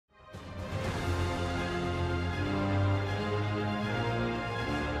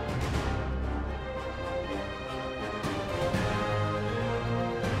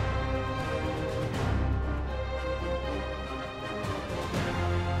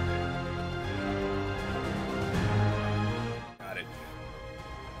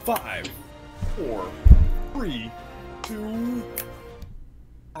5, 4, 3, 2.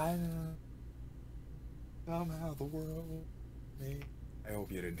 I know somehow the world made. I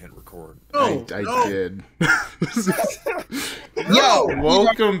hope you didn't hit record. No, I did. Yo,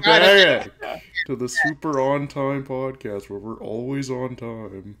 Welcome back to the Super On Time podcast, where we're always on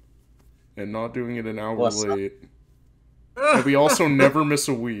time and not doing it an hour late. And we also never miss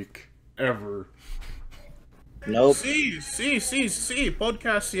a week, ever. Nope. Sí,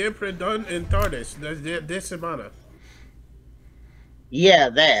 podcast siempre done en tardes de semana. Yeah,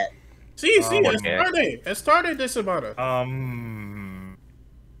 that. Sí, es tarde de semana.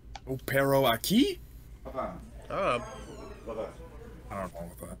 Pero aquí? Ah, I don't know what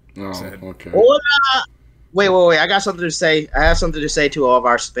that Oh, said. okay. Hola. Wait. I got something to say. I have something to say to all of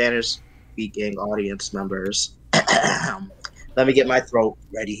our Spanish-speaking audience members. Let me get my throat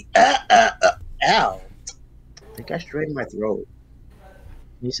ready. Ow. I think I straightened my throat.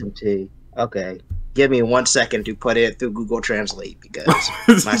 Need some tea. Okay. Give me 1 second to put it through Google Translate because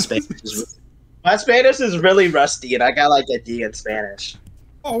my Spanish is really rusty and I got like a D in Spanish.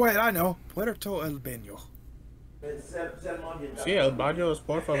 Oh, wait, I know. Puerto El Baño. sí, el baño es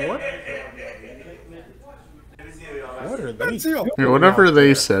por favor. What are they? Yeah, whatever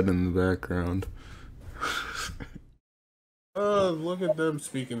they said in the background. Look at them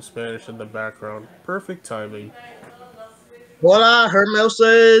speaking Spanish in the background. Perfect timing. Hola,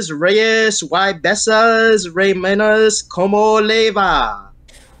 hermosas, reyes, besas, reimenas, como le va?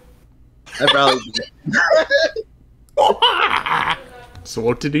 I probably did. So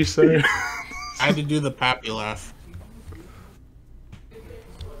what did he say? I had to do the Pappy laugh.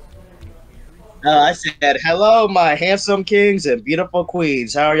 I said, hello, my handsome kings and beautiful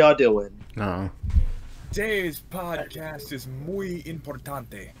queens. How are y'all doing? No, Today's podcast is muy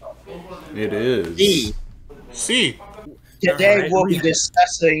importante. it is. See, Sí. today Alright, we'll be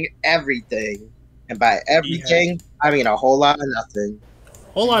discussing everything. And by everything, I mean a whole lot of nothing.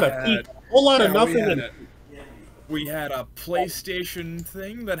 Whole lot of Yeah. peak. Whole lot of Yeah, nothing. we had a PlayStation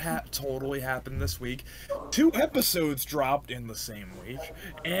thing that totally happened this week. 2 episodes dropped in the same week,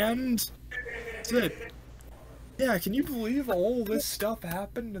 and that's it. Yeah, can you believe all this stuff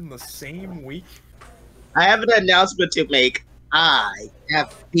happened in the same week? I have an announcement to make. I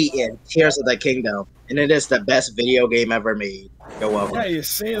have beaten Tears of the Kingdom, and it is the best video game ever made. You're welcome. Yeah, you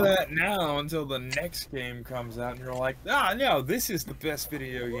say that now until the next game comes out, and you're like, no, this is the best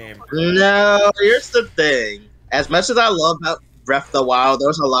video game. No, here's the thing. As much as I love Breath of the Wild,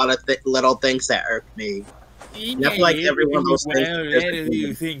 there's a lot of little things that irk me. And I feel like every one of those things.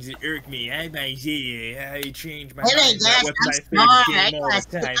 Little things that irk me. I might say I change my Oh my mind about gosh, what's I'm my smart. favorite game all the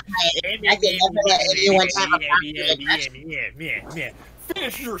time. I can never let anyone have a Yeah.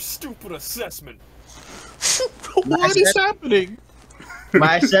 Finish your stupid assessment. What is happening?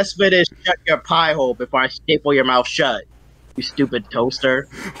 My assessment is shut your pie hole before I staple your mouth shut. You stupid toaster.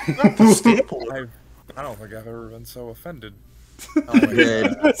 I don't think I've ever been so offended.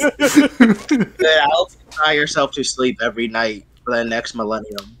 Good. Good. I hope you cry yourself to sleep every night for the next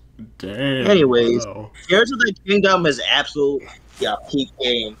millennium. Damn. Anyways, Wow. Tears of the Kingdom is absolutely a peak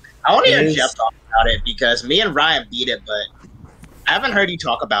game. I want to hear Jeff talk about it because me and Ryan beat it, but I haven't heard you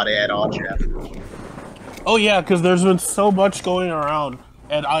talk about it at all, Jeff. Oh yeah, because there's been so much going around,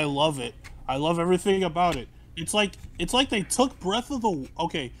 and I love it. I love everything about it. It's like they took Breath of the.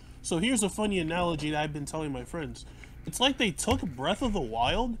 Okay, so here's a funny analogy that I've been telling my friends. It's like they took Breath of the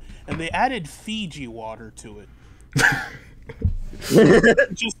Wild and they added Fiji water to it.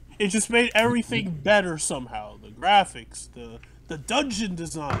 It just made everything better somehow. The graphics, the dungeon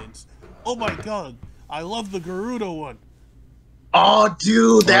designs. Oh my god, I love the Gerudo one. Oh,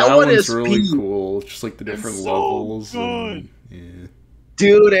 dude, that one one's is really peak. cool. It's just like the different It's so levels. good. And, yeah.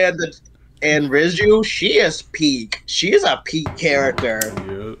 Dude, and Rizu, she is peak. She is a peak character.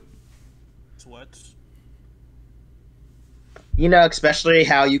 Yep. Sweats. You know, especially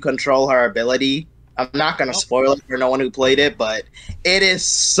how you control her ability. I'm not gonna spoil it for no one who played it, but it is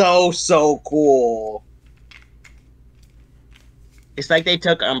so cool. It's like they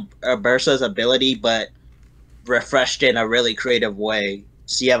took Ursa's ability, but refreshed it in a really creative way.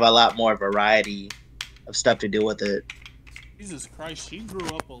 So you have a lot more variety of stuff to do with it. Jesus Christ, she grew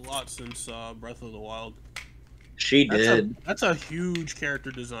up a lot since Breath of the Wild. She did. That's a huge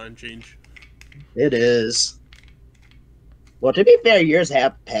character design change. It is. Well, to be fair, years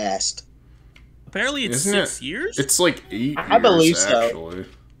have passed. Apparently it's Isn't 6 years? It's like 8 years, I believe so. actually.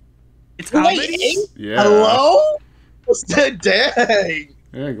 It's how Wait, many? 8? Yeah. Hello? What's the dang?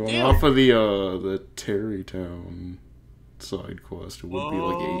 Yeah, going Damn. off of the Terrytown side quest, it would be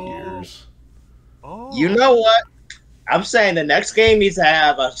like 8 years. Oh. You know what? I'm saying the next game needs to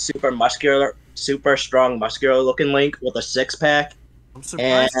have a super strong, muscular looking Link with a 6-pack I'm and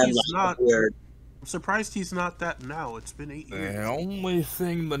surprised he's like not. weird. I'm surprised he's not that now. It's been 8 years. The only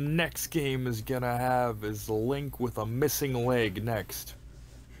thing the next game is gonna have is Link with a missing leg next.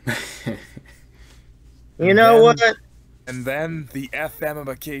 You know what? And then the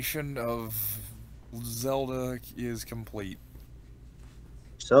FMification of Zelda is complete.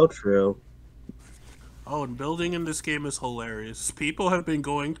 So true. Oh, and building in this game is hilarious. People have been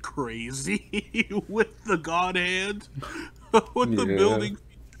going crazy with the God Hand, with the Yeah. building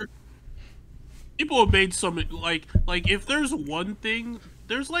feature. People have made some like if there's one thing,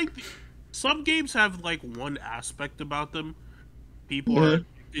 there's like some games have like one aspect about them people are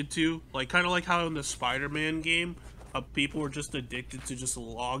addicted to, like kind of like how in the Spider-Man game, people were just addicted to just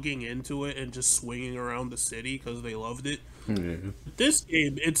logging into it and just swinging around the city because they loved it. Yeah. This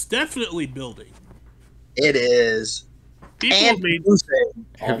game, it's definitely building. It is. People And have made. losing.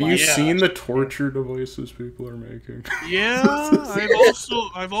 Have Oh you my seen the torture devices people are making? Yeah,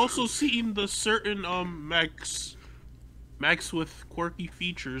 I've also seen the certain mechs with quirky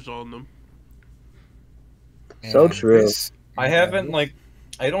features on them. So true. I haven't like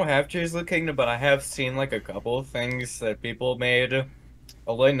I don't have Tears of the Kingdom, but I have seen like a couple of things that people made.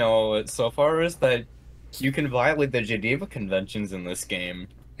 All I know so far is that you can violate the Geneva Conventions in this game.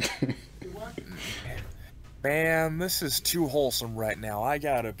 Man, this is too wholesome right now. I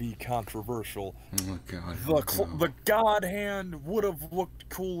gotta be controversial. Oh my god. The God Hand would have looked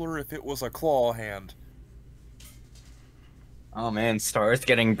cooler if it was a claw hand. Oh man, Star's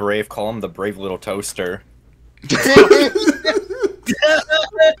getting brave. Call him the brave little toaster.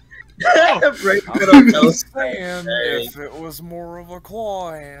 Break little toast. And if it was more of a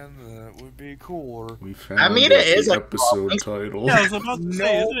claw hand, that would be cooler. We found I mean, it is the a episode title. Yeah, I was about to say,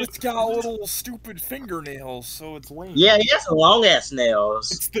 No, isn't it? it's got little stupid fingernails, so it's lame. Yeah, he has long ass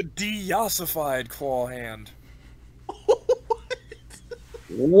nails. It's the de-ossified claw hand.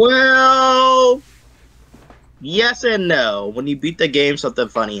 Well, yes and no. When you beat the game, something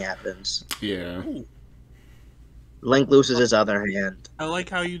funny happens. Yeah. Link loses his other hand. I like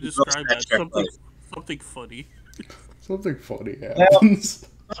how you describe that. extra Something funny. Something funny happens.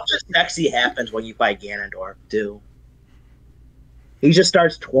 Something sexy happens when you fight Ganondorf, too. He just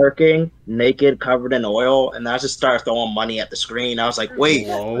starts twerking, naked, covered in oil, and I just start throwing money at the screen. I was like, wait,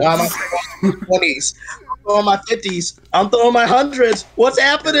 Whoa. why am I throwing my 20s? I'm throwing my 50s. I'm throwing my 100s. What's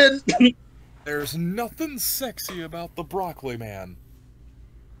happening? There's nothing sexy about the broccoli man.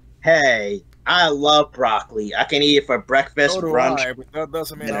 Hey, I love broccoli. I can eat it for breakfast, So do brunch. I, but that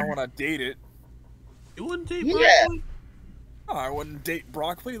doesn't mean I want to date it. You wouldn't date Yeah. broccoli? No, I wouldn't date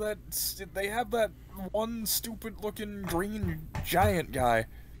broccoli. They have that one stupid-looking green giant guy.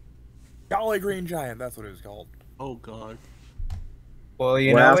 Jolly Green Giant, that's what it was called. Oh god. Well,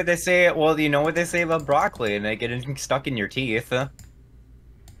 you Well- know what they say. Well, you know what they say about broccoli, and they get it stuck in your teeth. Hey,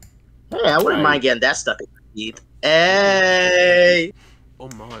 I wouldn't Right. mind getting that stuck in my teeth. Hey! Oh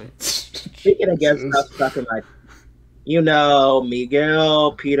my. Speaking of getting stuff stuck in my you know,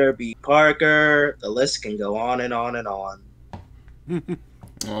 Miguel, Peter B. Parker, the list can go on and on and on.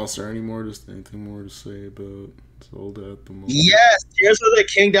 Oh, is there anything more to say about Zelda at the moment? Yes, Tears of the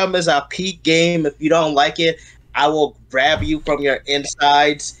Kingdom is a peak game. If you don't like it, I will grab you from your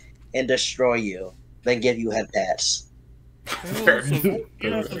insides and destroy you, then give you head pats. Very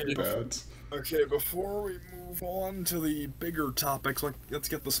Yeah. bad. Okay, before we move on to the bigger topics, let's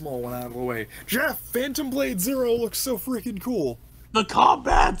get the small one out of the way. Jeff, Phantom Blade Zero looks so freaking cool. The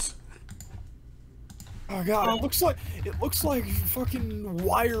combat! Oh god, it looks like fucking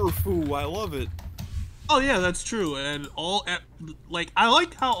wire foo. I love it. Oh yeah, that's true. And I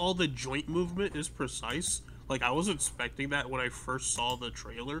like how all the joint movement is precise. Like I was expecting that when I first saw the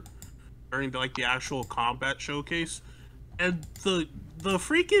trailer during the actual combat showcase. And what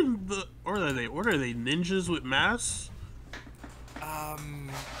are they ninjas with masks?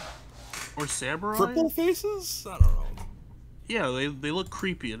 Or samurai? Triple faces? I don't know. Yeah, they look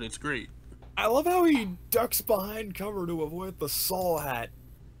creepy and it's great. I love how he ducks behind cover to avoid the Saw hat.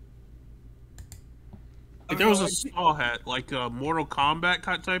 Like there was a saw hat, like a Mortal Kombat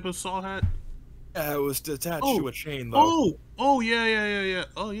type of saw hat. Yeah, it was attached Oh. to a chain though. Oh yeah.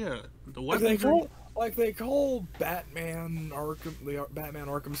 Oh yeah. The weapons. They call Batman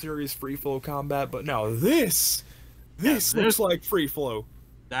Arkham series free flow combat, but no, this looks like free flow.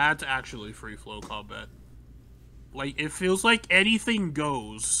 That's actually free flow combat. Like it feels like anything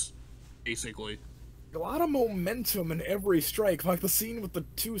goes, basically. A lot of momentum in every strike, like the scene with the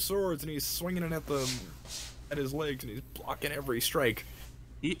two swords and he's swinging it at his legs and he's blocking every strike.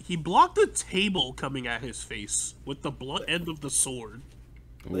 He blocked the table coming at his face with the blunt end of the sword.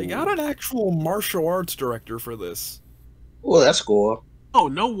 They got an actual martial arts director for this. Oh, that's cool. Oh,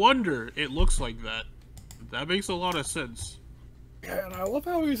 no wonder it looks like that. That makes a lot of sense. Yeah, and I love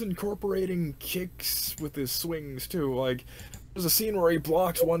how he's incorporating kicks with his swings too. Like, there's a scene where he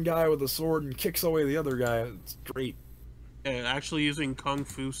blocks one guy with a sword and kicks away the other guy. It's great. And actually using kung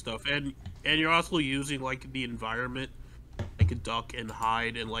fu stuff, and you're also using like the environment, like a duck and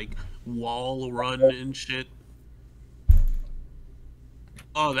hide and like wall run and shit.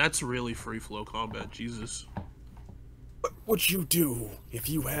 Oh, that's really free flow combat, Jesus. What would you do if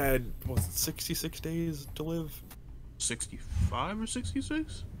you had, was it 66 days to live? 65 or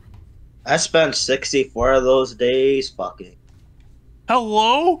 66? I spent 64 of those days fucking.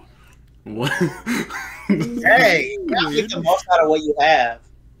 Hello? What? Hey, you gotta make the most out of what you have.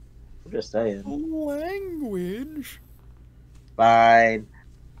 I'm just saying. Language. Fine.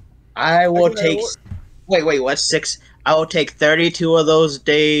 I will take. Wait, what? 6? I will take 32 of those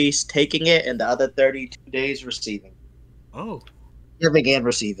days taking it, and the other 32 days receiving. Oh. Giving and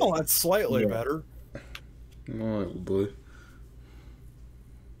receiving. Oh, that's slightly better. Mildly.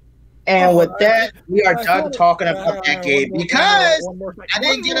 And with that, we are done talking about that game because I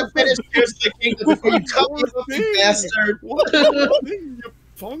didn't get to finish Tears of the Kingdom before you cut me off, you bastard. You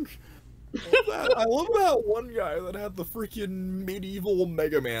punk. I love that one guy that had the freaking medieval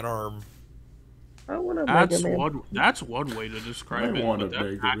Mega Man arm. I want a That's Mega Man. that's one way to describe I it. want a but that's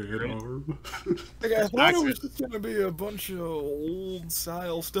Mega Man accurate. arm. Like, I thought it was accurate. just gonna be a bunch of old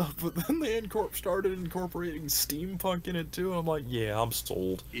style stuff, but then they started incorporating steampunk in it too, and I'm like, yeah, I'm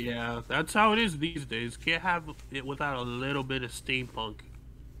sold. Yeah, that's how it is these days. Can't have it without a little bit of steampunk.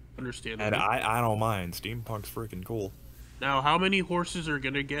 Understandable. And I don't mind. Steampunk's freaking cool. Now, how many horses are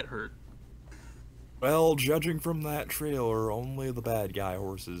gonna get hurt? Well, judging from that trailer, only the bad guy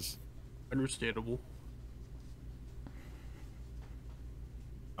horses. Understandable.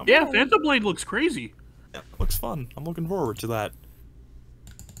 Yeah, Phantom Blade looks crazy. Yeah, looks fun. I'm looking forward to that.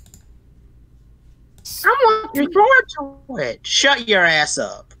 I'm looking forward to it. Shut your ass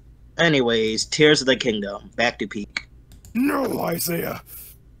up. Anyways, Tears of the Kingdom. Back to peak. No, Isaiah!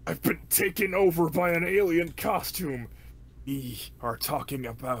 I've been taken over by an alien costume. We are talking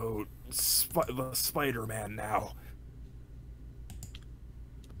about the Spider-Man now.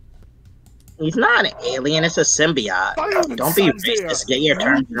 He's not an alien, it's a symbiote. Silence, Don't be Isaiah. racist, get your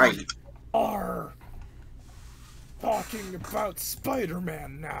terms right. Are talking about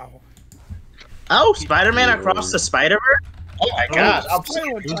Spider-Man now. Oh, Spider-Man across the Spider-Verse? Oh my god, I'm sorry.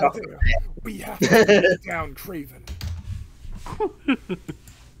 Silence, Isaiah. We have to take down Craven.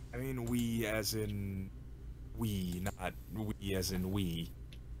 I mean, we as in we, not we as in we.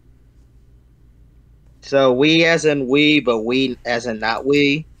 So we as in we, but we as in not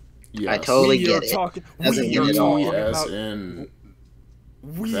we? Yes. I totally We get are it. talking. Doesn't We get are it all. talking as about. in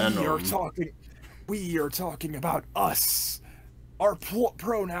We Venom. are talking. We are talking about us. Our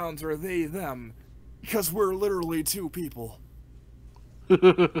pronouns are they, them, because we're literally two people.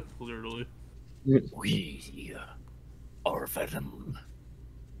 Literally. We are Venom.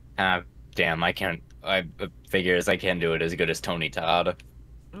 Ah, damn, I can't. I figures I can't do it as good as Tony Todd.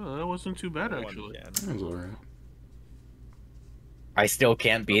 Oh, that wasn't too bad, actually. That was alright. I still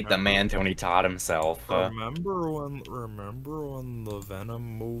can't beat the man Tony Todd himself. Remember when the Venom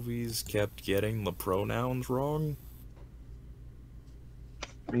movies kept getting the pronouns wrong?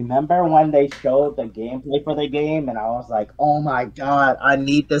 Remember when they showed the gameplay for the game and I was like, oh my god, I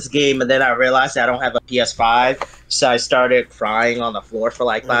need this game, and then I realized I don't have a PS5, so I started crying on the floor for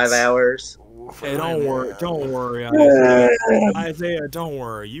like 5 hours. Hey, don't worry, Isaiah, don't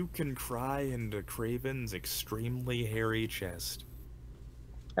worry. You can cry into Craven's extremely hairy chest.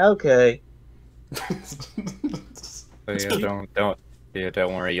 Okay. But yeah,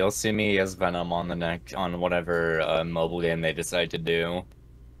 don't worry. You'll see me as Venom on whatever mobile game they decide to do.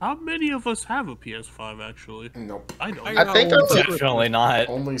 How many of us have a PS5, actually? Nope. I don't. I think got one for Definitely not.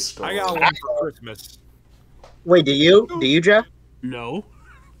 Only Star. I got one for Christmas. Wait, do you? Do you, Jeff? No.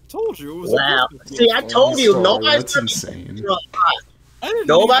 Told you it was Wow. a Christmas See, gift. I told you, Star, nobody's that's gonna be insane. getting it on lot. I didn't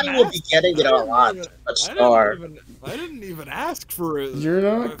Nobody even will ask. be getting it on lot. But Star. I didn't even ask for it. You're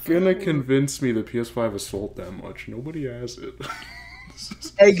not gonna convince me the PS5 has sold that much. Nobody has it.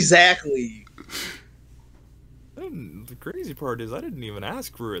 Exactly. The crazy part is I didn't even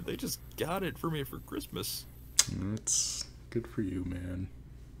ask for it. They just got it for me for Christmas. That's good for you, man.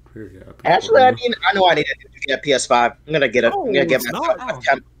 Very happy. Actually, I know I need to get a PS5. I'm gonna get it. I'm gonna get it's my not.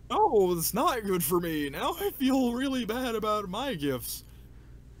 No, it's not good for me. Now I feel really bad about my gifts.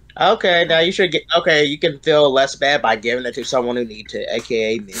 Okay, now you should get. Okay, you can feel less bad by giving it to someone who needs it,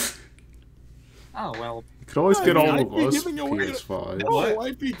 aka me. Oh well. You could always get all I'd of be us giving away PS5s. No,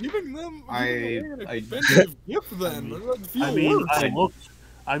 I'd be giving them an I- expensive gift then. That'd feel I mean, worse.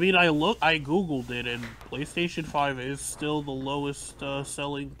 I googled it, and PlayStation 5 is still the lowest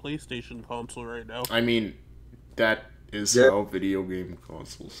selling PlayStation console right now. I mean, that is Yeah. how video game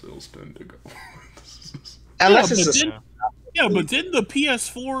console sales tend to go. Unless Yeah, it's but a then- Yeah, but didn't the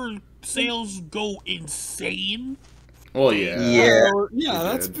PS4 sales go insane? Well, yeah. Yeah. Yeah,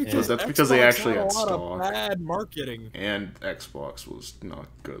 that's did. because That's because they Xbox actually had a had lot stock. of bad marketing. And Xbox was not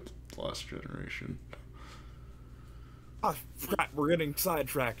good last generation. Ah, crap, we're getting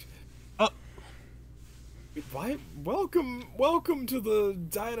sidetracked. Why? Welcome to the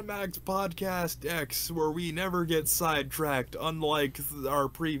Dynamax Podcast X, where we never get sidetracked, unlike our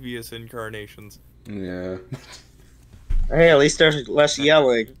previous incarnations. Yeah. Hey, at least there's less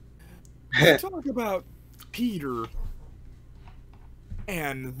yelling. Talk about Peter,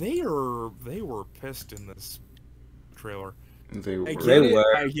 and they were pissed in this trailer. They I were. get They it.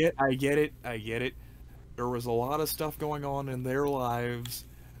 were. I get it. There was a lot of stuff going on in their lives.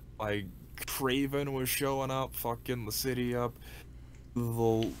 Like Craven was showing up, fucking the city up.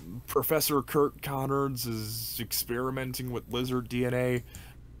 The Professor Kurt Conards is experimenting with lizard DNA.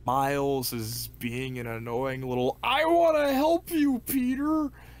 Miles is being an annoying little "I want to help you,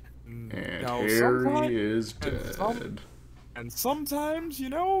 Peter." And Now, Harry is and some- dead. And sometimes, you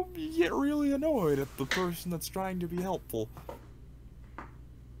know, you get really annoyed at the person that's trying to be helpful.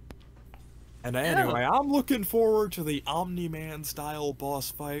 And anyway, I'm looking forward to the Omni-Man style boss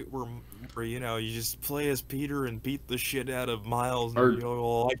fight where you know, you just play as Peter and beat the shit out of Miles Or- and you're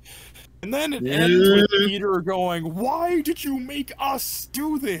like, and then it ends with Peter going, "Why did you make us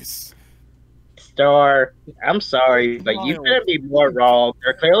do this?" Star, I'm sorry, but you couldn't be more wrong.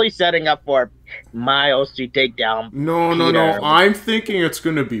 They're clearly setting up for Miles to take down. No. Peter. I'm thinking it's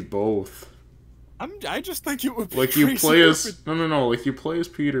gonna be both. I just think it would be Like you crazy play if as it- no. Like you play as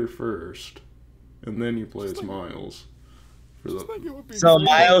Peter first, and then you play as Miles. For just the, think it would be So crazy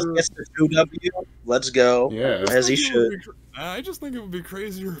Miles if- gets the 2W. Let's go. yeah. As he think it should. would be I just think it would be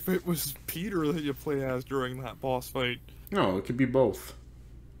crazier if it was Peter that you play as during that boss fight. No, it could be both.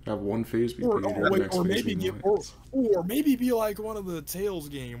 Have one phase be Or, Peter, or, next phase maybe be get, Miles. or maybe be like one of the Tales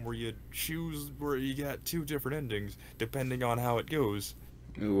game where you choose where you get two different endings depending on how it goes.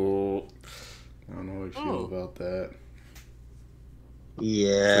 Oh, I don't know how I feel Oh. about that. Like,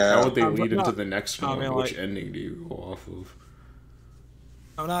 Yeah. how would they but lead not- into the next I one? mean, Which like- ending do you go off of?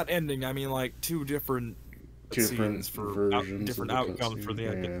 No, not ending. I mean like two different Different scenes for versions, different of the outcomes for the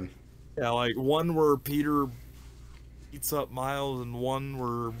cutscene, ending. Yeah, like one where Peter beats up Miles and one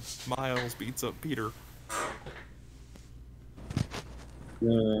where Miles beats up Peter.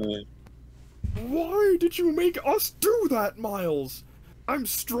 Mm. Why did you make us do that, Miles? I'm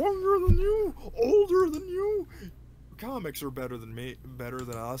stronger than you, older than you. Comics are better than me, better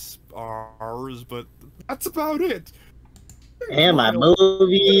than us, ours, but that's about it. And my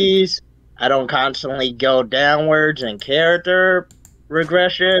movies, I don't constantly go downwards in character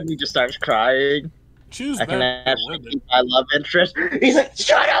regression. He just starts crying. Choose I can that. actually keep my love interest. He's like,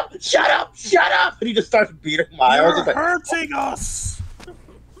 "Shut up! Shut up! Shut up!" And he just starts beating Miles. You're It's like, hurting us.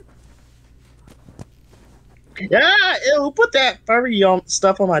 yeah, ew, put that furry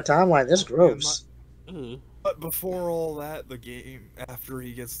stuff on my timeline. That's gross. Ugh. But before all that, the game, after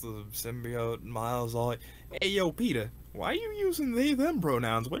he gets the symbiote, Miles all like, "Hey, yo, Peter, why are you using they/them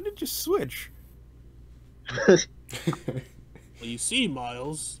pronouns? When did you switch?" Well, you see,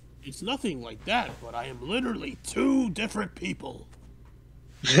 Miles, it's nothing like that, but I am literally two different people.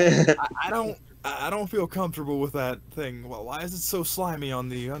 I don't feel comfortable with that thing. Why is it so slimy on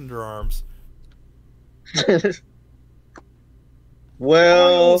the underarms?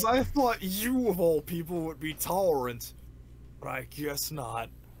 Well, Miles, I thought you of all people would be tolerant, but I guess not.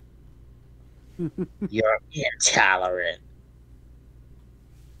 you're intolerant.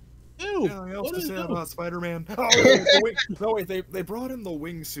 Ew. Anything else what to is say that? about Spider-Man? Oh, no, wait, they brought in the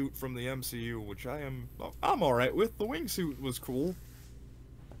wingsuit from the MCU, which I'm alright with. The wingsuit was cool.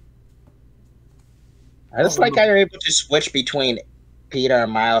 I just like how you're able to switch between Peter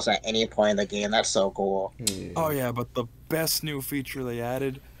and Miles at any point in the game. That's so cool. Yeah. Oh yeah, but the best new feature they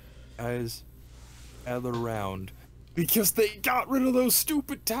added, guys, gather round. Because they got rid of those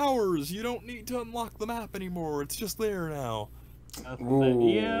stupid towers. You don't need to unlock the map anymore. It's just there now.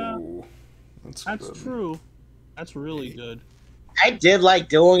 Yeah, Ooh, that's good. true. That's really good. I did like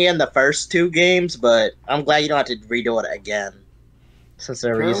doing it in the first two games, but I'm glad you don't have to redo it again. Since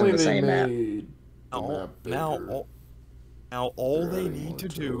they're using Apparently the they same map. made the Now, map now, bigger. all, Now all they adding need more to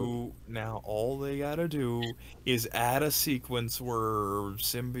to do, now all they gotta do is add a sequence where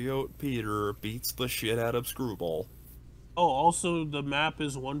Symbiote Peter beats the shit out of Screwball. Oh, also the map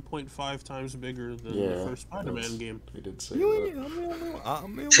is 1.5 times bigger than the first Spider-Man game. They did say You that. ain't-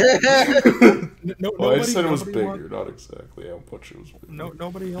 I'm the only- no, Well, I nobody, said it was nobody bigger, want- not exactly how much it was bigger.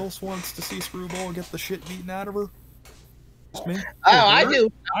 nobody else wants to see Screwball get the shit beaten out of her. Just me. Oh, I do.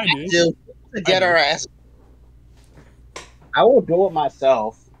 I I do. do. To get I do. her ass. I will do it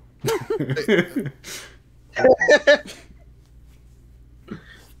myself.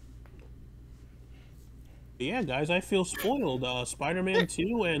 Yeah, guys, I feel spoiled. Spider-Man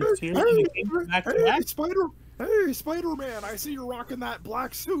 2 and Tears of Hey, the Kingdom back to back. Hey, Spider-Man, I see you're rocking that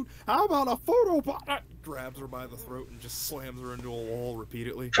black suit. How about a photo bot? Grabs her by the throat and just slams her into a wall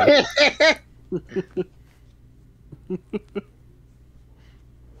repeatedly.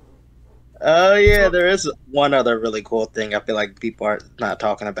 Oh yeah, there is one other really cool thing I feel like people are not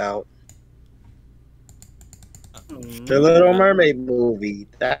talking about. The Little Mermaid movie.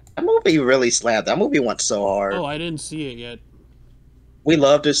 That movie really slapped. That movie went so hard. Oh, I didn't see it yet. We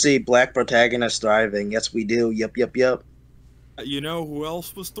love to see black protagonists thriving. Yes, we do. Yep, yep, yep. You know who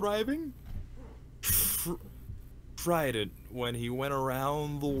else was thriving? Trident, when he went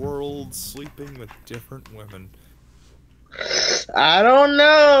around the world sleeping with different women. I don't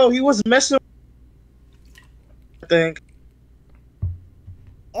know. He was messing. I think.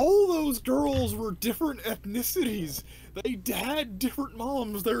 All those girls were different ethnicities. They had different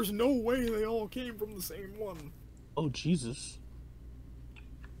moms. There's no way they all came from the same one. Oh, Jesus.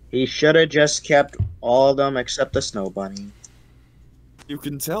 He should have just kept all of them except the Snow Bunny. You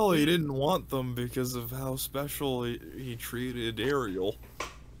can tell he didn't want them because of how special he treated Ariel.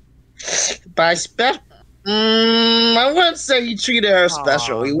 By special, I wouldn't say he treated her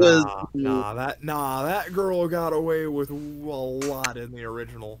special. He was that girl got away with a lot in the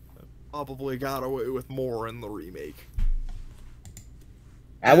original. Probably got away with more in the remake.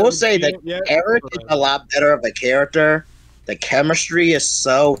 I will say that Yeah, Eric is a lot better of a character. The chemistry is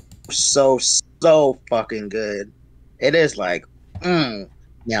so fucking good. It is like,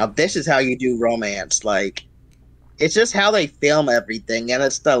 now this is how you do romance. Like, it's just how they film everything, and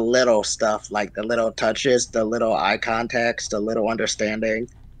it's the little stuff, like the little touches, the little eye contacts, the little understanding,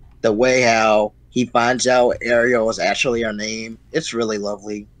 the way how he finds out Ariel is actually her name. It's really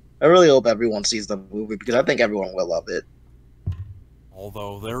lovely. I really hope everyone sees the movie because I think everyone will love it.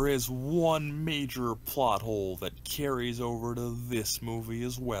 Although there is one major plot hole that carries over to this movie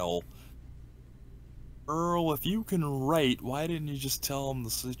as well. Earl, if you can write, why didn't you just tell him the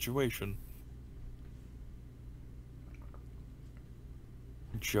situation?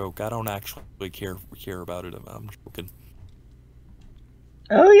 Joke. I don't actually care about it. I'm joking.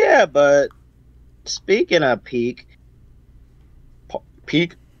 Oh yeah, but speaking of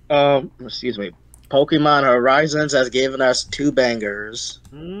excuse me, Pokemon Horizons has given us 2 bangers.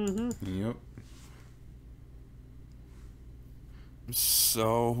 Mm-hmm. Yep.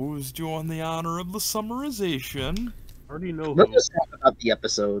 So, who's doing the honor of the summarization? I already know Let's who. just talk about the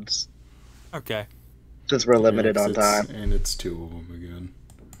episodes Okay. since we're limited on time. And it's 2 of them again.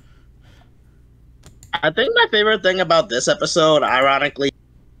 I think my favorite thing about this episode, ironically,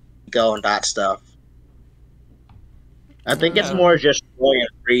 Go and Dot stuff. I think it's more just Roy and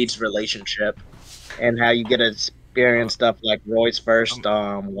Reed's relationship and how you get to experience stuff like Roy's first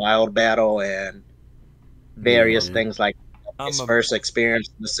wild battle and various things like his first experience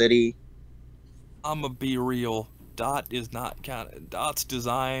in the city. I'ma be real. Dot is not Dot's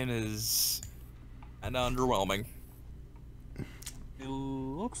design is kinda underwhelming. It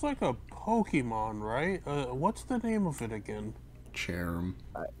looks like a Pokemon, right? What's the name of it again? Charm.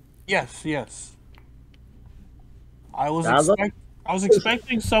 Yes. I was Dazzle?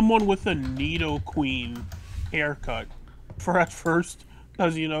 expecting someone with a Nidoqueen haircut at first,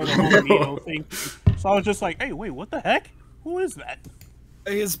 because you know the whole Nido thing. So I was just like, "Hey, wait, what the heck? Who is that?"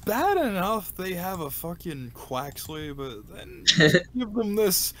 It's bad enough they have a fucking Quaxley, but then give them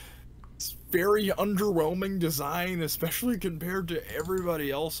this very underwhelming design, especially compared to everybody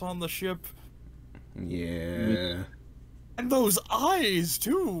else on the ship. Yeah. And those eyes,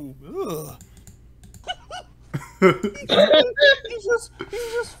 too. Ugh. he's just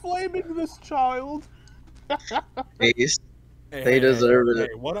flaming this child. They deserve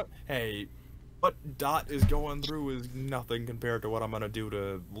it. What Dot is going through is nothing compared to what I'm gonna do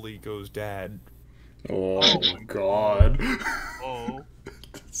to Lico's dad. Oh God. Oh.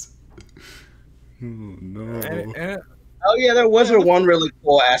 Oh no. Oh yeah, there was one really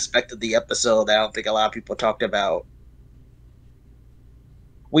cool aspect of the episode that I don't think a lot of people talked about.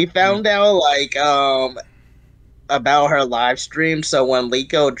 We found out about her live stream. So when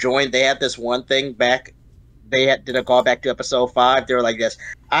Liko joined, they had this one thing back. Did a callback to episode 5. They were like this.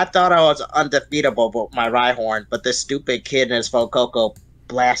 I thought I was undefeatable with my Rhyhorn, but this stupid kid in his Fuecoco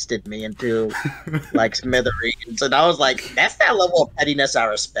blasted me into like smithereens. And I was like, that's that level of pettiness I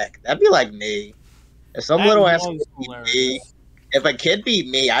respect. That'd be like me. If some That little ass was kid beat me, hilarious. if a kid beat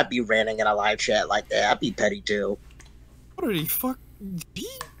me, I'd be ranting in a live chat like that. I'd be petty too. What did he did he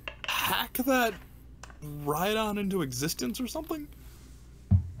hack that right on into existence or something?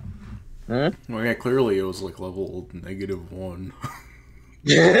 Hmm? Well, yeah, clearly it was like level -1.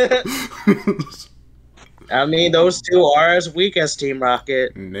 I mean, those two are as weak as Team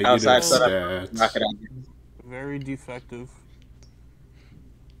Rocket. Negative Outside stats. Rocket. Very defective.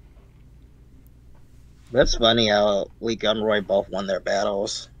 That's funny how Liko and Roy both won their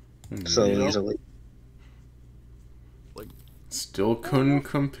battles so Yeah. easily. Still couldn't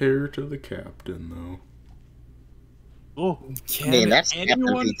compare to the captain, though. Oh, Can that's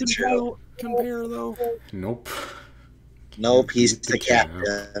anyone Captain Pikachu. compare though? Nope. Nope, he's Beat the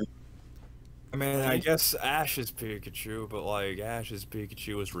captain. I mean, I guess Ash's Pikachu, but like Ash's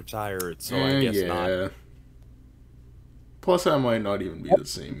Pikachu is retired, so I guess not. Plus, that might not even be the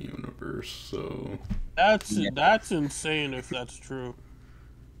same universe, so... that's insane if that's true.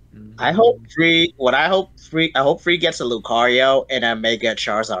 I hope Free gets a Lucario and a Mega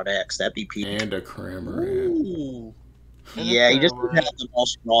Charizard X. That'd be peak. And a Cramorant. Ooh. Yeah, he just Cramorant. have the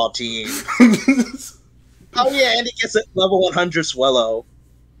most raw team. Oh yeah, and he gets a level 100 Swallow.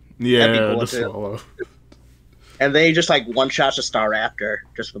 Yeah, cool, the too. Swallow. And then he just like one shots a Staraptor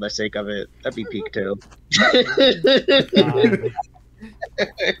just for the sake of it. That'd be peak too. The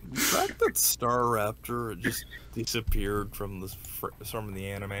fact that Staraptor just disappeared from the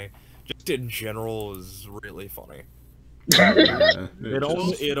anime, just in general, is really funny. Yeah,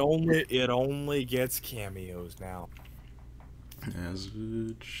 It only gets cameos now.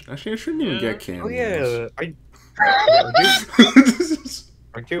 Actually, I shouldn't even get Oh cameos. yeah,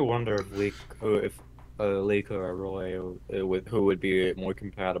 I do wonder if Liko or Roy who would be more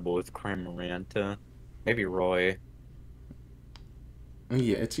compatible with Cramorant. Maybe Roy.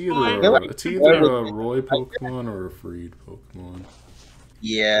 Yeah, it's either like a Roy Pokemon or a Freed Pokemon.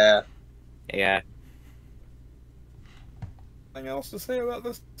 Yeah. Yeah. Anything else to say about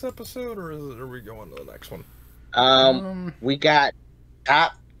this episode, or are we going to the next one? We got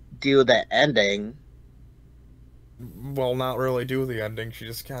Top do the ending. Well, not really do the ending. She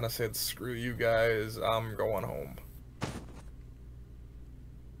just kind of said, "Screw you guys, I'm going home."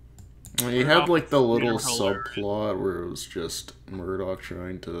 Well, you had like the little They're hilarious. subplot where it was just Murdoch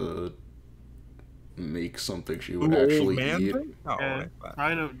trying to make something she would Old actually man eat. thing? Oh, Yeah,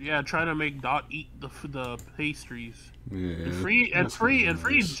 right. trying to make Dot eat the pastries. Yeah. And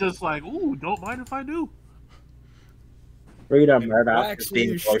Freed's just like, ooh, don't mind if I do. Freedom And Murdoch is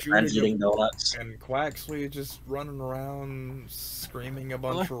being Quaxley boyfriends shooting eating donuts. And Quaxley just running around screaming a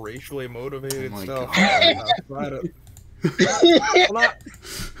bunch What? of racially motivated Oh my stuff. God.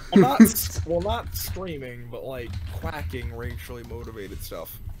 Not screaming, but like quacking racially motivated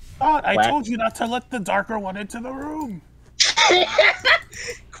stuff. Dot, I Quack. told you not to let the darker one into the room.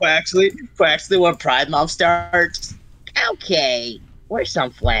 Quaxley, when Pride Month starts. Okay, where's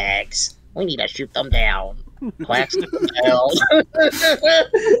some flags? We need to shoot them down. Quaxley failed.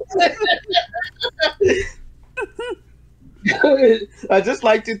 I just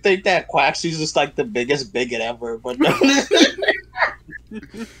like to think that Quaxley's just like the biggest bigot ever, but no.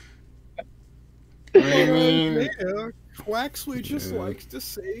 I mean, Yeah, Quaxley just Yeah. likes to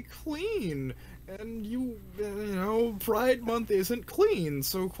say clean. And you know, Pride Month isn't clean,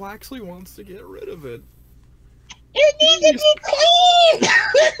 so Quaxley wants to get rid of it. It needs to be clean.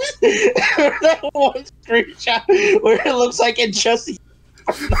 That one screenshot where it looks like it just.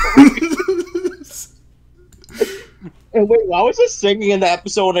 And wait, why was it singing in the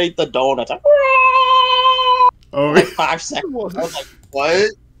episode when I ate the donuts? Like, oh, like 5 seconds. I was like, what?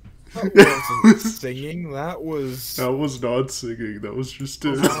 That wasn't singing. That was. that was not singing. That was just I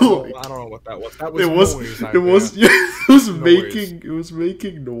a, don't know what that was. That was it was noise. I it was bet. yeah, it was Noise.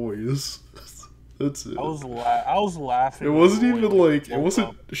 making noise. That's it. I was laughing. It wasn't when even Roy like it woke wasn't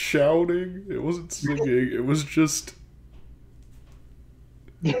up. shouting. It wasn't singing. It was just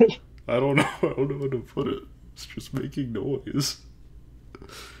I don't know. I don't know how to put it. It's just making noise.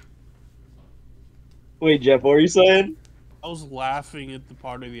 Wait, Jeff, what were you saying? I was laughing at the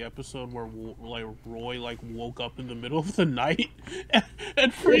part of the episode where like Roy like woke up in the middle of the night,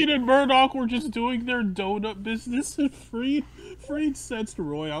 and Freed and Murdoch were just doing their donut business, and Freed sends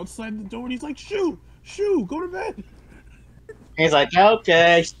Roy outside the door, and he's like, "Shoo, go to bed." He's like,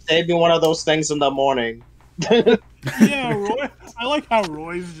 okay, save me one of those things in the morning. Yeah, Roy. I like how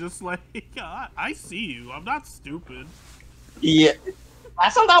Roy's just like, I see you. I'm not stupid. Yeah.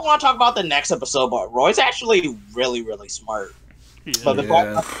 That's something I want to talk about the next episode, but Roy's actually really, really smart. But the part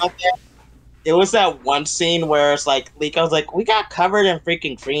about that, it was that one scene where it's like, Lico's like, we got covered in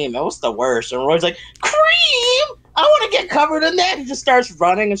freaking cream. It was the worst. And Roy's like, cream? I want to get covered in that. He just starts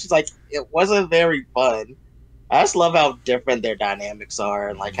running, and she's like, it wasn't very fun. I just love how different their dynamics are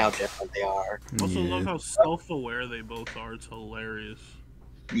and like how different they are. I also love how self-aware they both are. It's hilarious.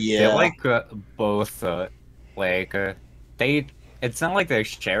 Yeah. They like both, they. It's not like they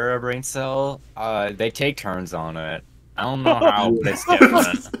share a brain cell. They take turns on it. I don't know how it's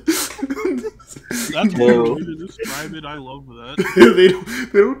different. That's one way to describe it. I love that.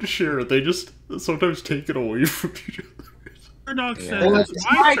 they don't share it. They just sometimes take it away from each other. Murdoch Yeah. says it's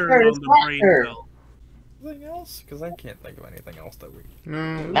my turn on the brain cell. Anything else? Because I can't think of anything else that we.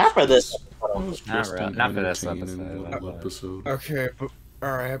 No, Not for this. Not for this episode. Okay, but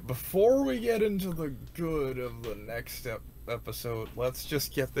alright, before we get into the good of the next episode, let's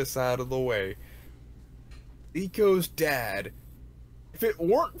just get this out of the way. Nico's dad, if it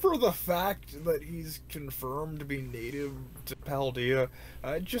weren't for the fact that he's confirmed to be native to Paldea,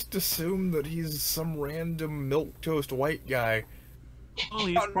 I'd just assume that he's some random milquetoast white guy. Oh,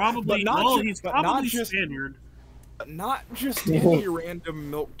 he's probably Spaniard. But not just any random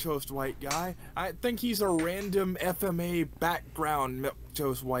milquetoast white guy. I think he's a random FMA background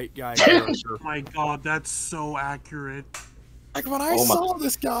milquetoast white guy character. Oh my god, that's so accurate. Like, when I saw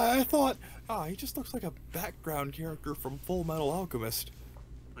this guy, I thought, he just looks like a background character from Full Metal Alchemist.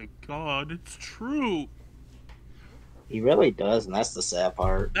 Oh my god, it's true. He really does, and that's the sad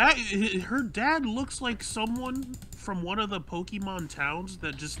part. Her dad looks like someone from one of the Pokemon towns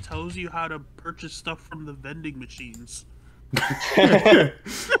that just tells you how to purchase stuff from the vending machines.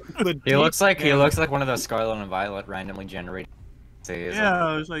 He looks like one of those Scarlet and Violet randomly generated.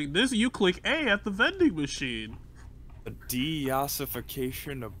 Yeah, it's like this. You click A at the vending machine. The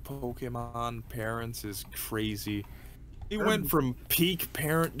de-ossification of Pokemon parents is crazy. He went from peak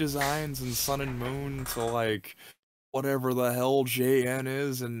parent designs in Sun and Moon to like whatever the hell JN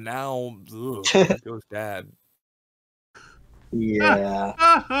is, and now Nico's dad. Yeah.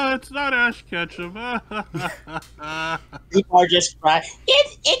 It's not Ash Ketchum. People are just crying.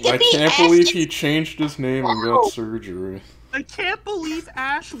 I can't believe he changed his name and got surgery. I can't believe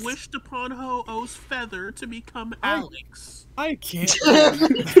Ash wished upon Ho-Oh's feather to become Alex. I can't.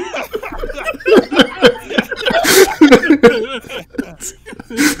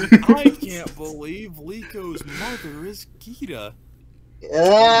 I can't believe Lico's mother is Gita.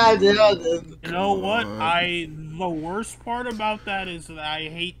 Yeah, You know what? The worst part about that is that I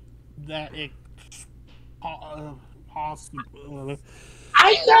hate that it possible.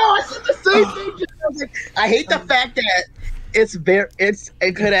 I know. I said the same thing. I was like, I hate the fact that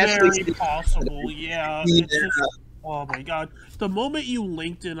it could actually be possible. Yeah. It's just, oh my god! The moment you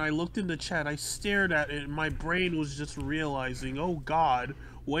linked in, I looked in the chat. I stared at it, and my brain was just realizing, oh god,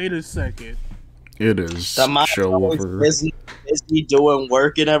 wait a second. It is busy doing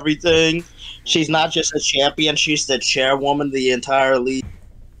work and everything. She's not just a champion; she's the chairwoman of the entire league.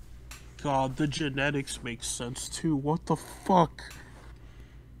 God, the genetics make sense too. What the fuck?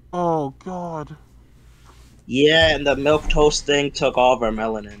 Oh god. Yeah, and the milk toast thing took all of her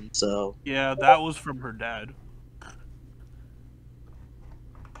melanin. So yeah, that was from her dad.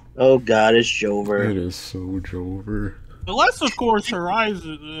 Oh god, it's Jover. It is so Jover. Unless, of course, her eyes.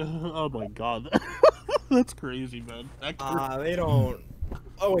 Oh my god, that's crazy, man. They don't.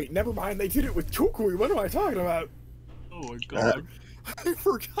 Oh wait, never mind. They did it with Kukui. What am I talking about? Oh my god. I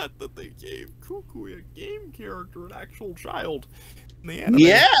forgot that they gave Kukui a game character, an actual child. In the anime.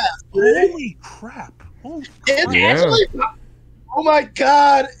 Yeah. Holy crap! Holy crap. It's actually. Oh my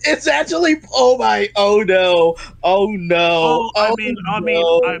god! It's actually. Oh my! Oh no! Oh no! I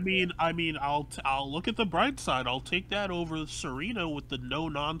mean, I'll look at the bright side. I'll take that over Serena with the no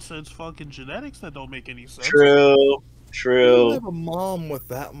nonsense fucking genetics that don't make any sense. True. You have a mom with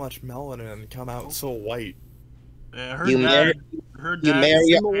that much melanin and come out so white. Yeah, you marry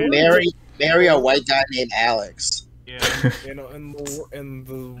a white guy named Alex. Yeah. You know, and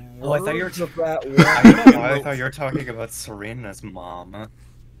the I thought you were of that I thought you were talking about Serena's mom.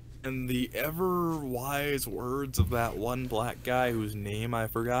 And the ever wise words of that one black guy whose name I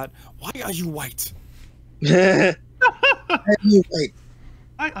forgot. Why are you white? Why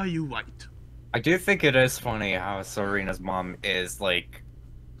are you white? I do think it is funny how Serena's mom is like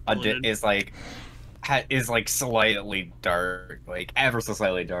slightly dark, like ever so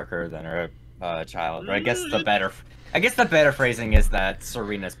slightly darker than her child. But I guess the better phrasing is that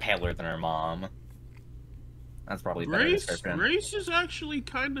Serena's paler than her mom. That's probably a better description. Grace is actually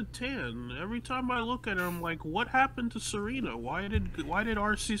kind of tan. Every time I look at her, I'm like, what happened to Serena? Why did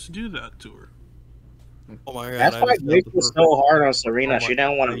Arceus do that to her? Oh my god! That's why Grace was so hard on Serena. She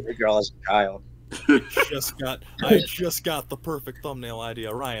didn't want a big girl as a child. I just got the perfect thumbnail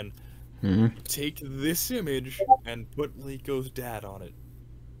idea, Ryan. Take this image and put Liko dad on it.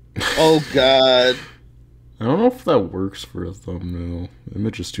 Oh god. I don't know if that works for a thumbnail. The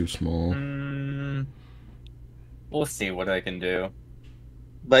image is too small. We'll see what I can do.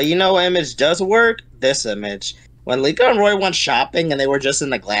 But you know what image does work? This image. When Liko and Roy went shopping and they were just in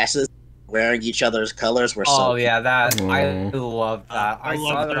the glasses wearing each other's colors were so yeah, that Aww. I love that. I I love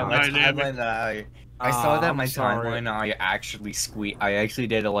saw that that on my dynamic. timeline. I saw that on my I'm sorry. timeline. And I actually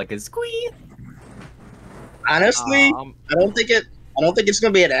did it like a squeeze. Honestly, I don't think it's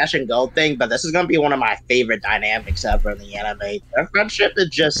gonna be an Ash and Gold thing, but this is gonna be one of my favorite dynamics ever in the anime. Their friendship is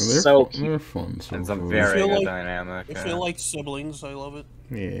just so cute. They're fun. So It's a far. very feel good like- dynamic. I feel like siblings. I love it.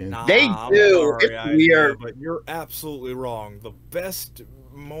 Yeah. They I'm do. It's I weird. know, but you're absolutely wrong. The best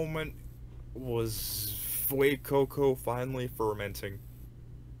moment was Fue Coco finally fermenting.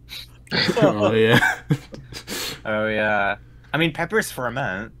 Oh yeah. Oh yeah. I mean, peppers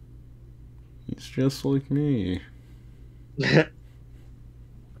ferment. He's just like me.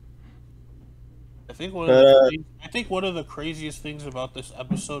 I think one of the craziest things about this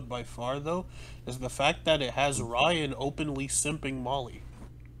episode by far, though, is the fact that it has Ryan openly simping Molly.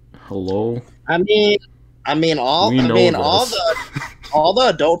 Hello. I mean, all We know all the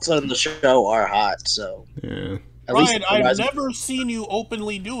adults on the show are hot. So Yeah. at least Ryan, I've never seen you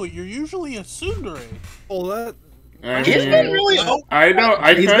openly do it. You're usually a tsundere. Well, that I He's been really. I know.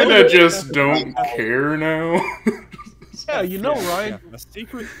 I He's kind been of really- just don't care now. Yeah, you know, Ryan.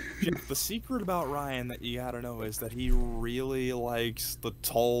 the secret about Ryan that you gotta know is that he really likes the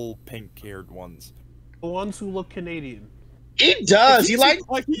tall, pink-haired ones. The ones who look Canadian. He does. He Ryan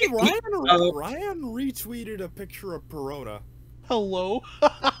retweeted a picture of Perona. Hello.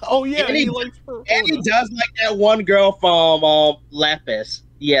 Oh yeah, And he he- likes her. and he does like that one girl from Lapis.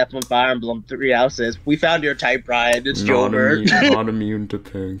 Yeah, from Fire Emblem Three Houses. We found your type, Ryan. It's Joner. Not immune to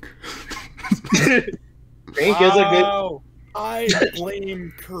pink. Pink is a good. Wow. I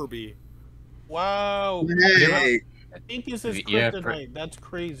blame Kirby. Wow. Hey. Pink is his Yeah, kryptonite. That's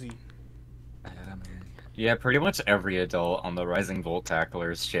crazy. Yeah, pretty much every adult on the Rising Volt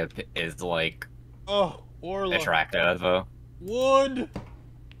Tacklers ship is like Oh, Orla. attractive. Wood.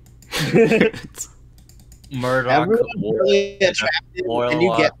 Murdoch Everyone's really attractive, and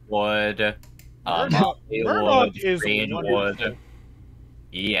you get would. Murdoch Would, is Green wonderful. would.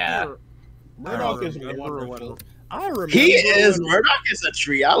 Yeah. Murdoch is remember wonderful. I remember he is when- Murdoch is a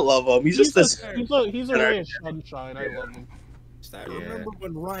tree. I love him. He's just this. He's a ray of sunshine. I love him. I remember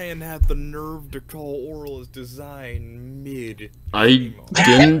when Ryan had the nerve to call Orla's design mid. I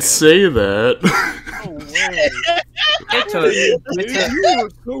didn't say that. No way. You were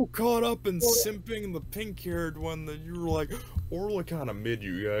so caught up in simping the pink-haired one that you were like, Orla kind of mid,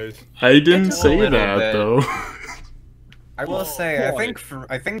 you guys. I didn't It's a say little that bit. though. I will say,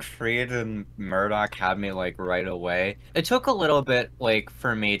 I think Freed and Murdoch had me like right away. It took a little bit like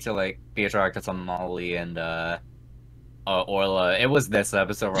for me to like be attracted to Molly and Orla. It was this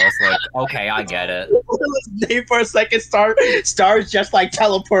episode where I was like, okay, I get it. Name for a second, stars just like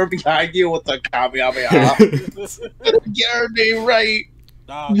teleport behind you with the Kamehameha. Get her name right.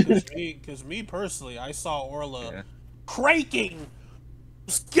 Nah, because me personally, I saw Orla Yeah. cranking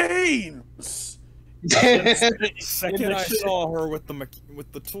games. The second I saw her with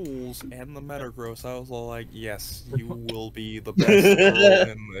the tools and the Metagross, I was all like, yes, you will be the best girl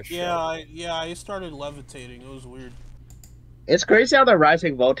in this show. I started levitating. It was weird. It's crazy how the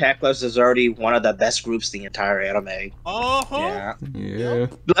Rising Voltacklers is already one of the best groups in the entire anime. Uh huh. Yeah. Yeah.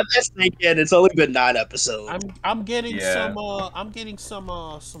 Let that sink in. It's only been 9 episodes. I'm getting Yeah.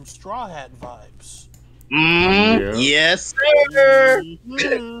 some Straw Hat vibes. Yeah. Yes, sir.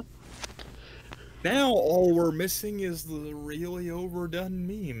 Mhm. Now all we're missing is the really overdone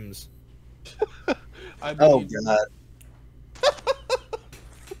memes. I Oh mean, god.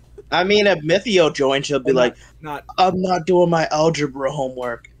 I mean, if Mythio joins, he'll be like, Not "I'm not doing my algebra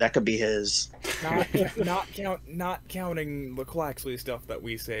homework." That could be his. not counting the Claxley stuff that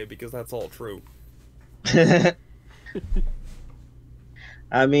we say because that's all true.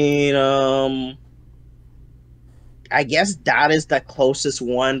 I mean, I guess Dot is the closest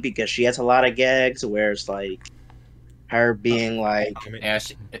one because she has a lot of gags. Where it's like her being like, I mean, Yeah,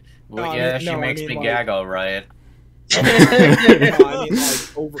 she, well, No, I yeah, mean- she no, I makes mean, me like- gag alright.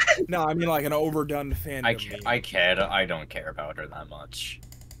 no, I mean like an overdone fandom. meme. I don't care about her that much.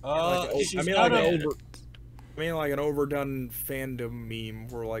 I she's mean got like a, an mean like an overdone fandom meme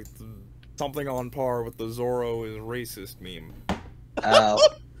where like something on par with the Zorro is racist meme. Oh,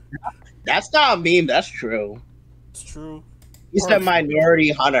 that's not a meme. That's true. It's true. He's a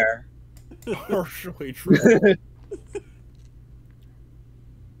minority hunter. Partially true.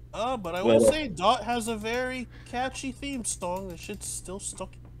 But I will say Dot has a very catchy theme song. That shit's still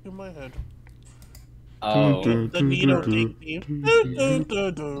stuck in my head. Oh, The Nito theme.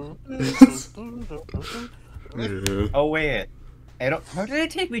 oh wait. How did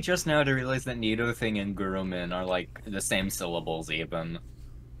it take me just now to realize that Nito thing and Gurumin are like the same syllables even?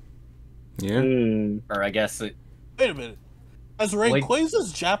 Yeah. Or I guess it... Wait a minute. Has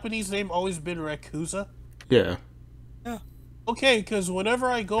Rayquaza's Japanese name always been Rayquaza? Yeah. Yeah. Okay, because whenever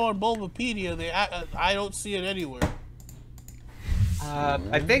I go on Bulbapedia, I don't see it anywhere.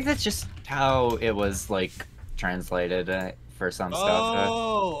 I think that's just how it was like translated for some stuff.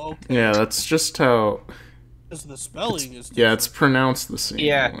 Oh, okay. Yeah, that's just how. Because the spelling is different. Yeah, it's pronounced the same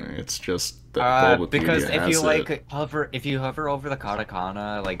Yeah. way. It's just that Bulbapedia because if you has it. if you hover over the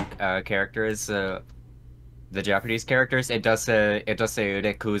katakana characters, the Japanese characters, it does say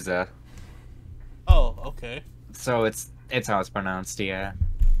Rekuza. Oh, okay. So it's how it's pronounced, yeah.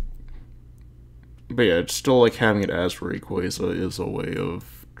 But yeah, it's still like having it as Rayquaza is a way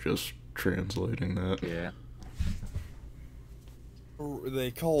of just translating that. Yeah. They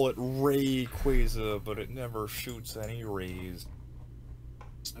call it Rayquaza, but it never shoots any rays.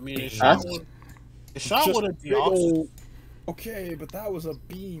 I mean, it shot with a Deoxys. Okay, but that was a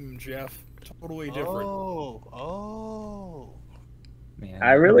beam, Jeff. Totally different. Oh. Man,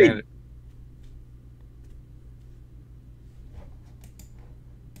 I really...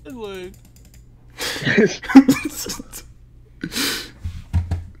 Like...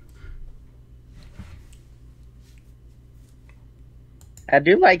 I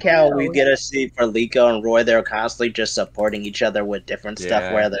do like how we get to see for Liko and Roy, they're constantly just supporting each other with different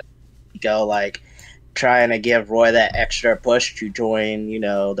stuff, where the Liko, like, trying to give Roy that extra push to join, you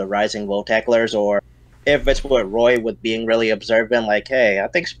know, the Rising Volteclers, or if it's with Roy with being really observant, like, hey, I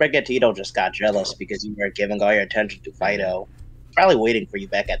think Sprigatito just got jealous because you were giving all your attention to Fido. Probably waiting for you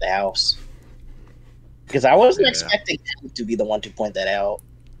back at the house. Because I wasn't expecting him to be the one to point that out.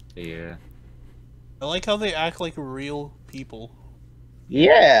 Yeah. I like how they act like real people.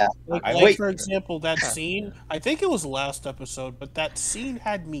 Yeah. Like for example, that scene, I think it was last episode, but that scene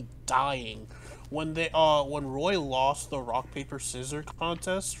had me dying when when Roy lost the rock paper scissors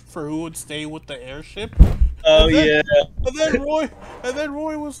contest for who would stay with the airship. Oh And then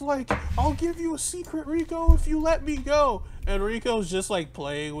Roy was like, "I'll give you a secret, Rico, if you let me go." And Rico's just like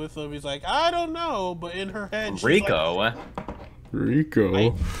playing with him. He's like, "I don't know," but in her head, she's Rico. Like,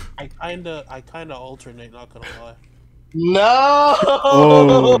 Rico. I kinda alternate, not gonna lie. No!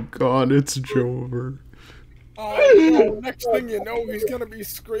 Oh god, it's Jover. Oh, next thing you know, he's gonna be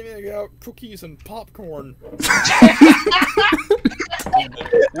screaming out cookies and popcorn.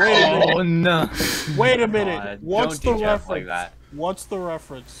 Oh no! Wait a minute. God, What's the don't do Jeff reference? like that. What's the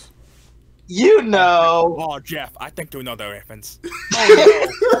reference? You know! Oh, Jeff, I think you know the reference.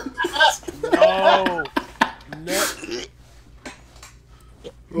 Oh no!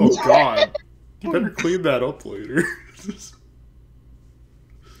 Oh god. You better clean that up later.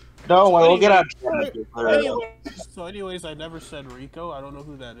 No, we'll get out. Anyways, I never said Rico. I don't know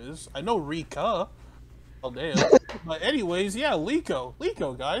who that is. I know Rika. Oh damn. But anyways, yeah, Liko,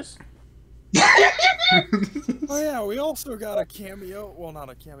 guys. Oh yeah, we also got a cameo. Well, not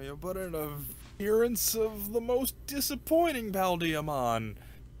a cameo, but an appearance of the most disappointing Paldeamon.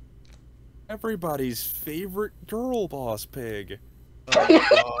 Everybody's favorite girl boss pig. Oh yeah.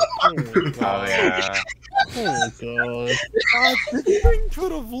 Oh god. This thing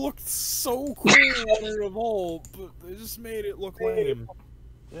could have looked so cool when it evolved, but they just made it look lame.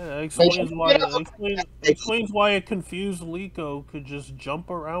 Yeah, that explains why a confused Liko could just jump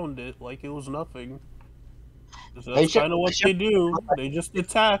around it like it was nothing. That's kind of what they do. They just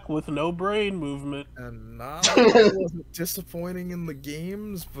attack with no brain movement. And not only was it disappointing in the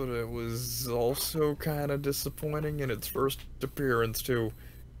games, but it was also kind of disappointing in its first appearance too.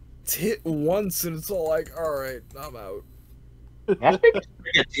 It's hit once and it's all like, alright, I'm out.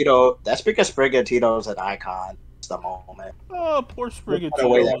 That's because Sprigatito's an icon at the moment. Oh, poor Sprigatito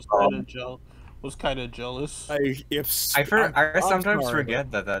was kind of jealous. I sometimes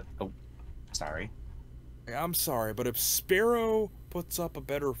forget that. Oh, sorry. I'm sorry, but if Sparrow puts up a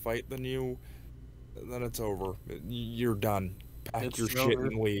better fight than you, then it's over. You're done. Pack your shit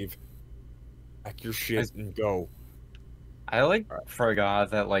and leave. Pack your shit and go. I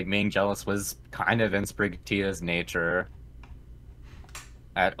forgot that being jealous was kind of in Sprigatito's nature.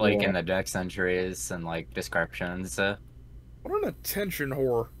 at like in the dex entries and like descriptions. What an attention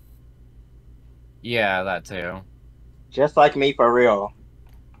whore. Yeah, that too. Just like me for real.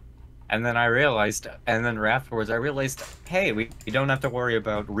 And then I realized, and then afterwards I realized, hey, we don't have to worry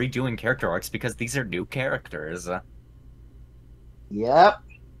about redoing character arcs because these are new characters. Yep.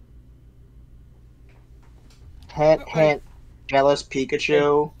 Hint, hint. Jealous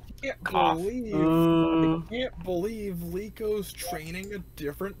Pikachu. Cough. I can't believe Liko training a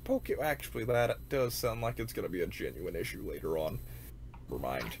different Pokemon. Actually, that does sound like it's gonna be a genuine issue later on. Never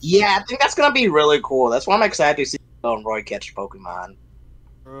mind. Yeah, I think that's gonna be really cool. That's why I'm excited to see Roy catch Pokemon.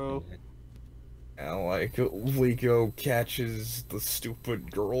 Bro. And like Liko catches the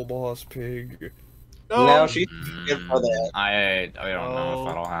stupid girl boss pig. No, she's good for that. I don't know No. if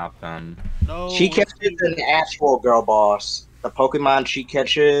that'll happen. No. She catches an actual girl boss. The Pokemon she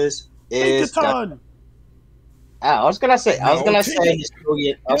catches is. Tinkaton! I was gonna say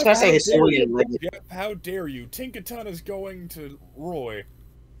Hisuian. I was gonna say Hisuian. Jeff, how dare you? Tinkaton is going to Roy.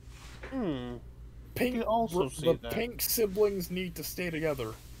 Pink, can also see the that. pink siblings need to stay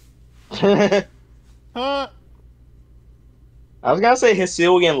together. I Huh? was gonna say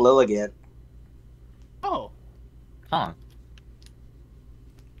Hisuian Lilligant. Oh. Huh.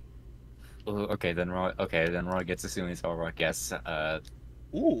 Ooh, okay, then Roy gets assuming so I guess.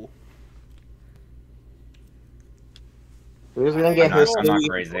 Ooh. Who's gonna get I'm not Hisuian?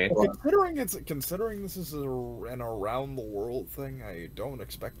 crazy. Considering this is an around the world thing, I don't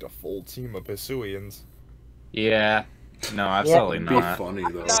expect a full team of Hisuians. Yeah. No, absolutely It'd be not. funny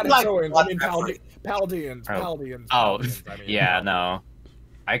though. Not like Hisuians, I mean one Paldeans. Oh. Paldeans. Oh, Paldeans, I mean, yeah, Paldeans. no.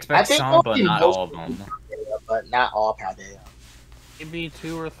 I I expect think some, but only not most all of them. But not all Paldea. Maybe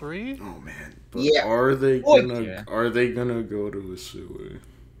 2 or 3? Oh man. But Yeah. are they Oh, gonna yeah. go to Hisui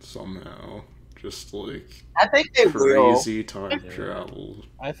somehow? Just like I think they will. crazy time Yeah. travel.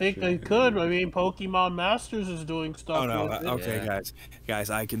 I think they could. I mean, Pokemon Masters is doing stuff Oh no, with it. okay, Yeah. guys,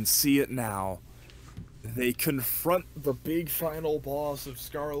 I can see it now. They confront the big final boss of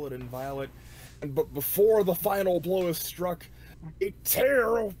Scarlet and Violet, but before the final blow is struck, they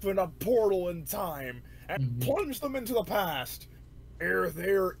tear open a portal in time and plunge them into the past, where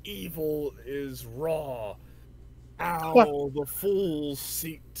their evil is raw. How the fools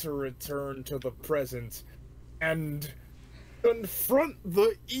seek to return to the present and confront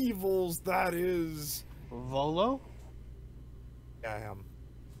the evils that is. Volo? I am.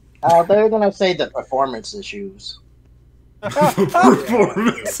 Oh, they're gonna say the performance issues.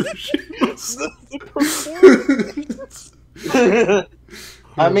 Performance issues.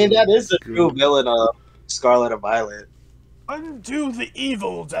 I mean, that is the true villain of Scarlet and Violet. Undo the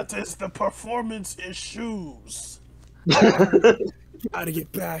evil that is the performance issues. Gotta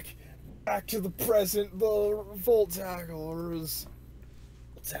get back to the present. The Volt Tacklers.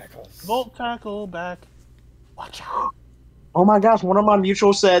 Volt tackle back. Watch out. Oh my gosh, one of my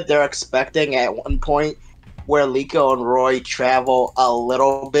mutuals said they're expecting at one point where Liko and Roy travel a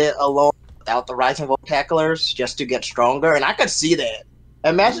little bit alone without the Rising Vocabulars just to get stronger, and I could see that.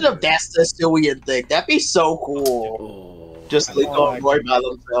 Imagine if that's the Stewian thing. That'd be so cool. Oh, Just Liko and Roy by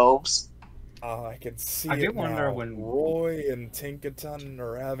themselves. I can see I do it wonder now. when- Roy and Tinkaton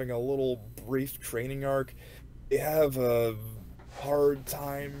are having a little brief training arc. They have a hard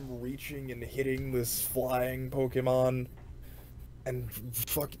time reaching and hitting this flying Pokemon. And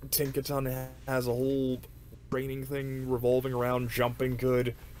fucking Tinkaton has a whole training thing revolving around jumping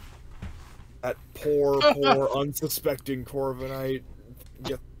good. That poor unsuspecting Corviknight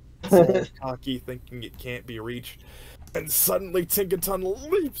gets all cocky thinking it can't be reached. And suddenly Tinkaton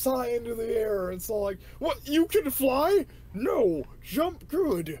leaps high into the air and it's all like, what, you can fly? No, jump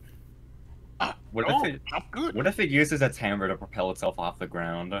good. What if it uses its hammer to propel itself off the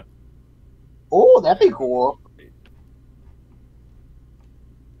ground? Oh, that'd be cool.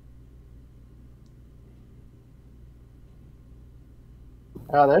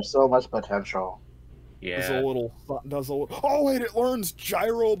 Oh, there's so much potential. Does a Yeah. little. Oh wait, it learns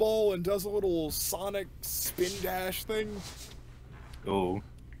Gyro Ball and does a little Sonic spin dash thing. Ooh.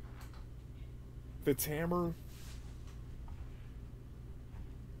 With its hammer.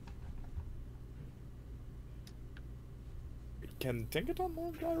 Can Tinkaton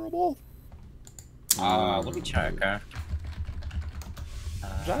learn Gyro Ball? Let me check.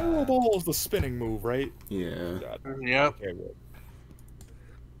 Gyro Ball is the spinning move, right? yeah. Yep. Okay, well.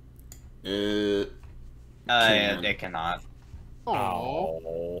 Can. It cannot.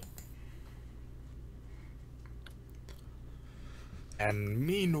 Oh. And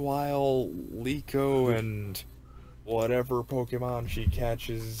meanwhile, Liko and whatever Pokemon she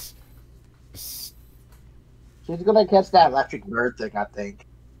catches. She's gonna catch that electric bird thing, I think.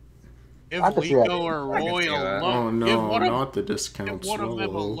 Give I can see that. Lico or I can see Royal that. low. Oh Give no, one of, not the give discount one of them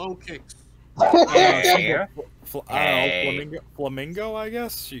a swallow. low kick. Yeah. I don't know, flamingo, I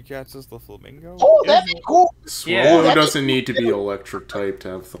guess? She catches the flamingo? Oh, that'd be cool. Swallow Yeah. doesn't need to be electric type to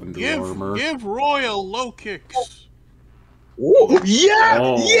have thunder armor. Give Royal low kicks. Ooh, yeah,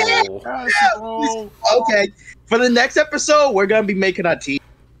 Oh. yeah. Yes, bro. Okay, for the next episode, we're gonna be making our team.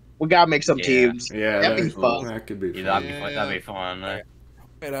 We gotta make some Yeah. teams. Yeah, That'd be that, fun. that could be Yeah, fun. that'd be fun.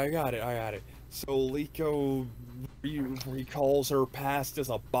 Wait, I got it. So Liko recalls her past as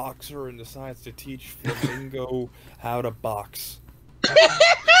a boxer and decides to teach Flamingo how to box.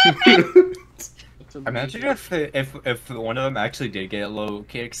 Imagine if one of them actually did get low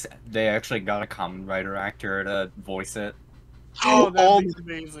kicks, they actually got a common writer actor to voice it. Oh, that'd be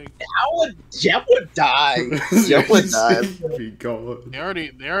amazing. Jeff would die. Jeff would die. Be gone. They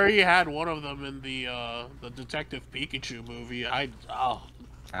already had one of them in the Detective Pikachu movie. I'd die.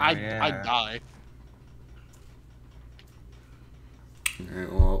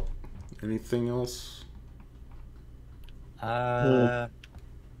 Alright, well, anything else? Oh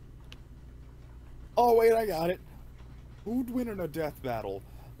wait, I got it. Who'd win in a death battle?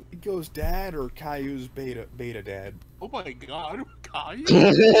 Liko's dad or Caillou's beta dad? Oh my god, Caillou?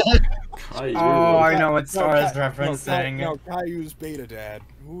 Caillou. Oh, I know what Star is No, referencing. No, Caillou's beta dad.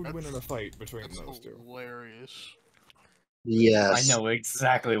 Who'd win in a fight between those two? Hilarious. Yes. I know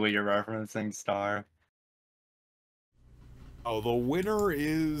exactly what you're referencing, Star. Oh, the winner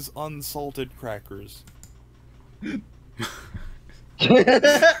is unsalted crackers. Okay,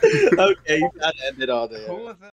 you gotta end it all there. Cool with it.